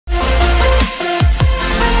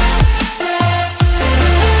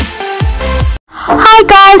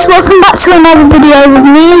Hi guys, welcome back to another video with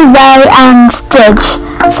me, Ray and Didge.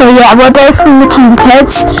 So yeah, we're both from the Cuba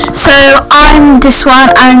Kids. So I'm this one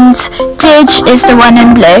and Didge is the one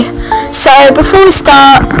in blue. So before we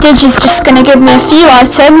start, Didge is just going to give me a few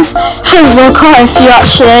items. Well, quite a few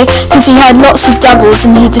actually, because he had lots of doubles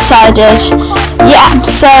and he decided, yeah,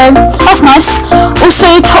 so that's nice. Also,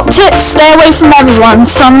 top tips, stay away from everyone.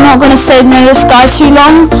 So I'm not going to stay near this guy too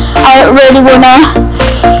long. I don't really want to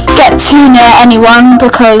get too near anyone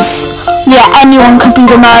because yeah, anyone could be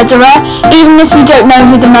the murderer. Even if you don't know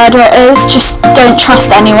who the murderer is, just don't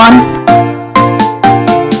trust anyone.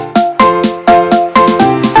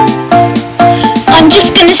 I'm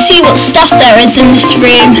just gonna see what stuff there is in this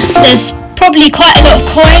room. There's probably quite a lot of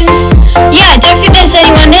coins. Yeah, I don't think there's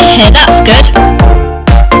anyone in here, that's good.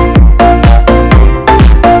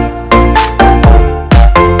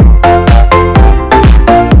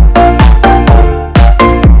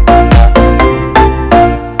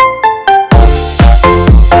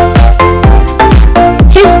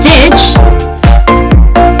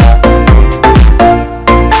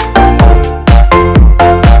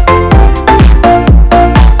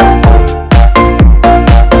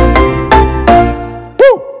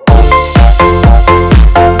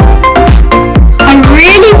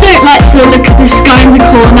 This guy in the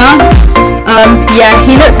corner, yeah,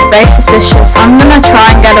 he looks very suspicious. I'm gonna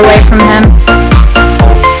try and get away from him.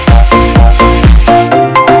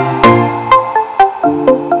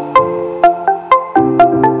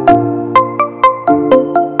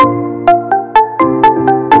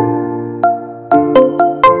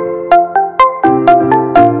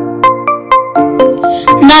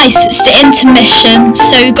 Nice, it's the intermission,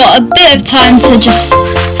 so we've got a bit of time to just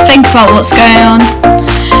think about what's going on.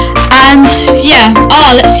 And yeah,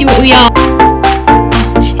 let's see what we are.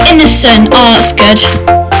 Innocent, that's good.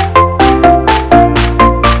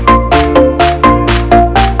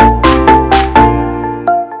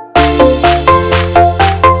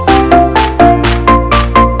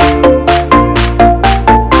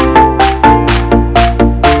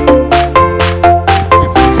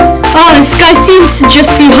 This guy seems to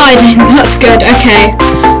just be hiding, that's good, okay.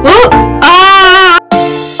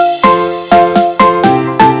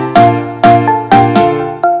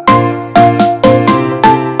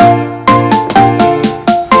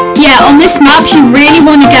 On this map you really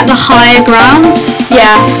want to get the higher grounds,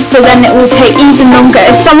 yeah, so then it will take even longer.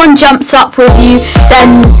 If someone jumps up with you,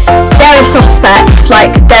 then they're a suspect,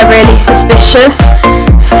 like they're really suspicious.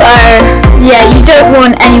 So yeah, you don't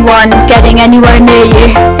want anyone getting anywhere near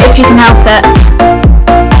you if you can help it.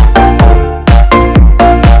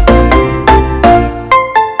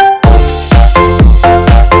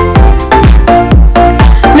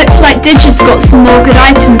 Looks like Didge has got some more good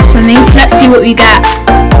items for me. Let's see what we get.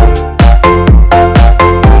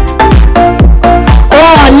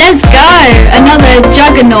 Let's go! Another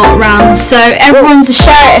juggernaut round. So everyone's a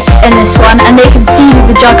sheriff in this one and they can see who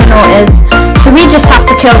the juggernaut is. So we just have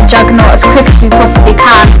to kill the juggernaut as quick as we possibly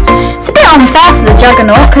can. It's a bit unfair for the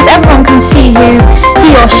juggernaut because everyone can see who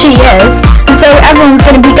he or she is. And so everyone's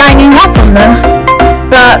going to be ganging up on them.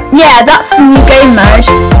 But yeah, that's the new game mode.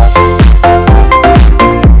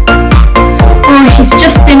 Oh, he's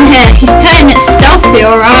just in here. He's playing it stealthy,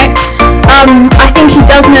 alright? I think he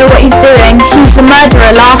does know what he's doing. He was a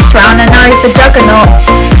murderer last round and now he's the juggernaut.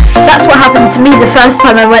 That's what happened to me the first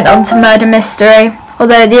time I went on to Murder Mystery,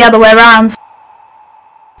 although the other way around.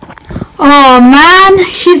 Oh man,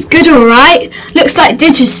 he's good alright. Looks like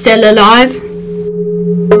Didge is still alive.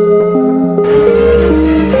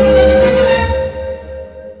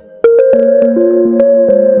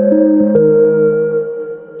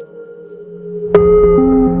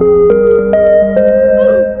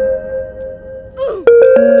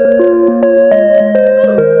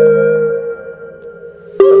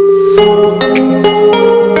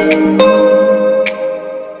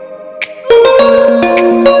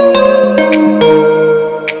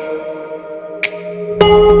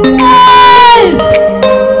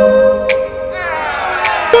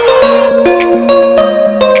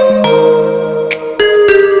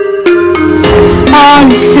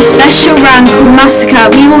 This is a special round called Massacre.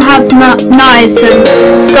 We all have knives and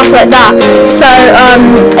stuff like that. So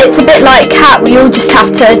it's a bit like Cat. We all just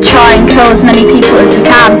have to try and kill as many people as we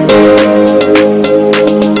can.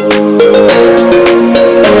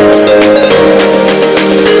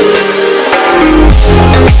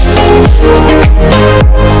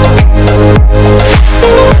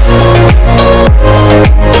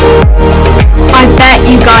 I bet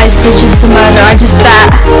you guys Didge is the murderer. I just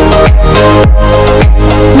bet.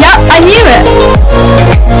 Yep, I knew it.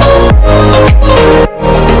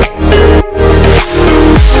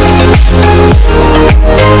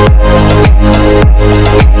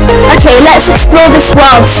 let's explore this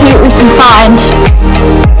world, see what we can find.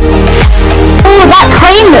 Oh, that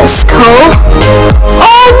crane looks cool.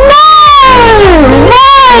 Oh no!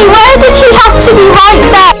 Why? Why did he have to be right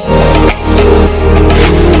there?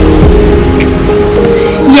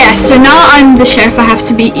 Yeah, so now I'm the sheriff, I have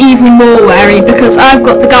to be even more wary because I've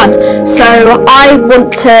got the gun. So I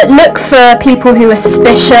want to look for people who are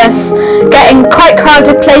suspicious, get in quite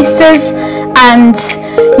crowded places, and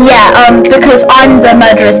yeah, because I'm the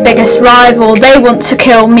murderer's biggest rival, they want to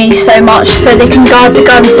kill me so much so they can guard the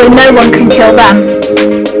gun so no one can kill them.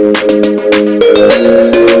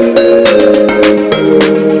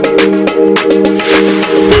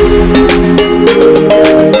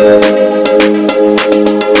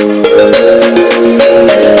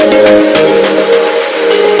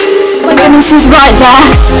 Is right there.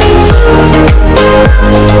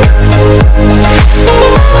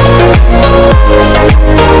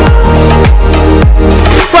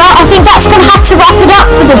 Well, I think that's going to have to wrap it up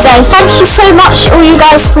for the day. Thank you so much all you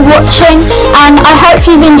guys for watching, and I hope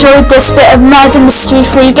you've enjoyed this bit of murder mystery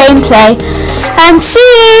free gameplay. And see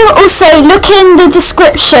you! Also, look in the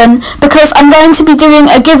description because I'm going to be doing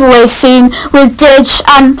a giveaway soon with Didge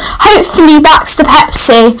and hopefully Baxter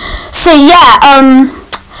Pepsi. So yeah,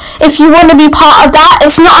 if you want to be part of that,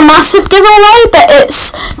 it's not a massive giveaway, but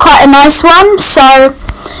it's quite a nice one. So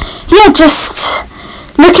yeah, just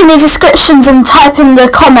look in the descriptions and type in the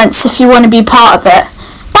comments if you want to be part of it.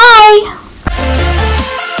 Bye!